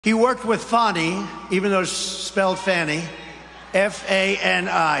He worked with Fani, even though it's spelled Fanny,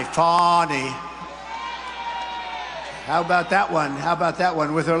 F-A-N-I, Fani. How about that one? How about that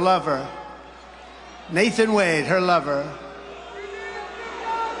one with her lover? Nathan Wade, her lover.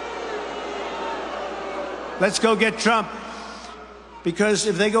 Let's go get Trump. Because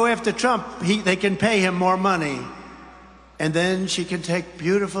if they go after Trump, they can pay him more money. And then she can take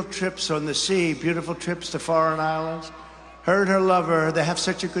beautiful trips on the sea, beautiful trips to foreign islands. Her and her lover, they have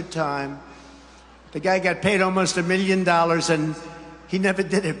such a good time. The guy got paid almost $1 million, and he never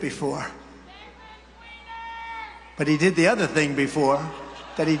did it before. But he did the other thing before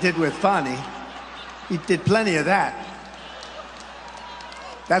that he did with Fani. He did plenty of that.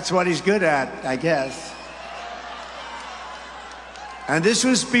 That's what he's good at, I guess. And this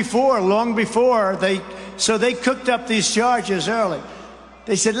was before, long before, so they cooked up these charges early.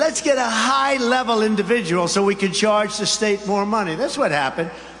 They said, let's get a high-level individual so we can charge the state more money. That's what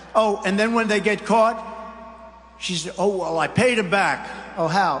happened. Oh, and then when they get caught, she said, oh, well, I paid him back. Oh,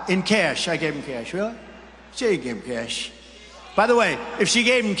 how? In cash. I gave him cash. Really? She gave him cash. By the way, if she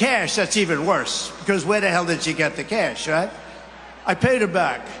gave him cash, that's even worse, because where the hell did she get the cash, right? I paid her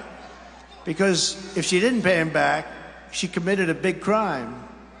back, because if she didn't pay him back, she committed a big crime,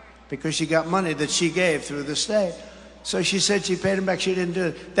 because she got money that she gave through the state. So she said she paid him back. She didn't do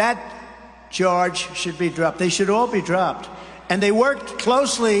it. That charge should be dropped. They should all be dropped. And they worked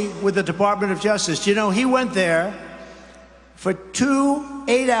closely with the Department of Justice. You know, he went there for 2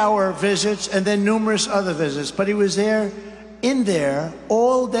 8-hour visits and then numerous other visits. But he was there,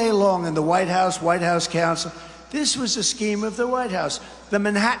 all day long in the White House Counsel. This was a scheme of the White House. The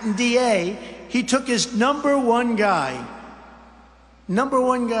Manhattan DA, he took his number one guy,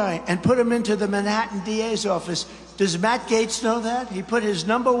 and put him into the Manhattan DA's office. Does Matt Gaetz know that? He put his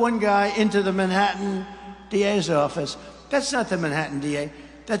number one guy into the Manhattan DA's office. That's not the Manhattan DA.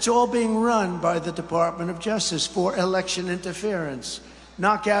 That's all being run by the Department of Justice for election interference.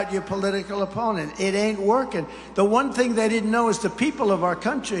 Knock out your political opponent. It ain't working. The one thing they didn't know is the people of our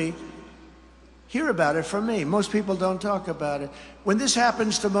country hear about it from me. Most people don't talk about it. When this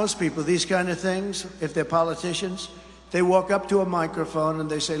happens to most people, these kind of things, if they're politicians, they walk up to a microphone and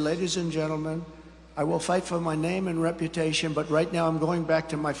they say, ladies and gentlemen, I will fight for my name and reputation, but right now I'm going back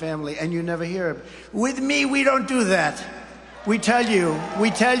to my family, and you never hear it. With me, we don't do that. We tell you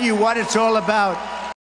what it's all about.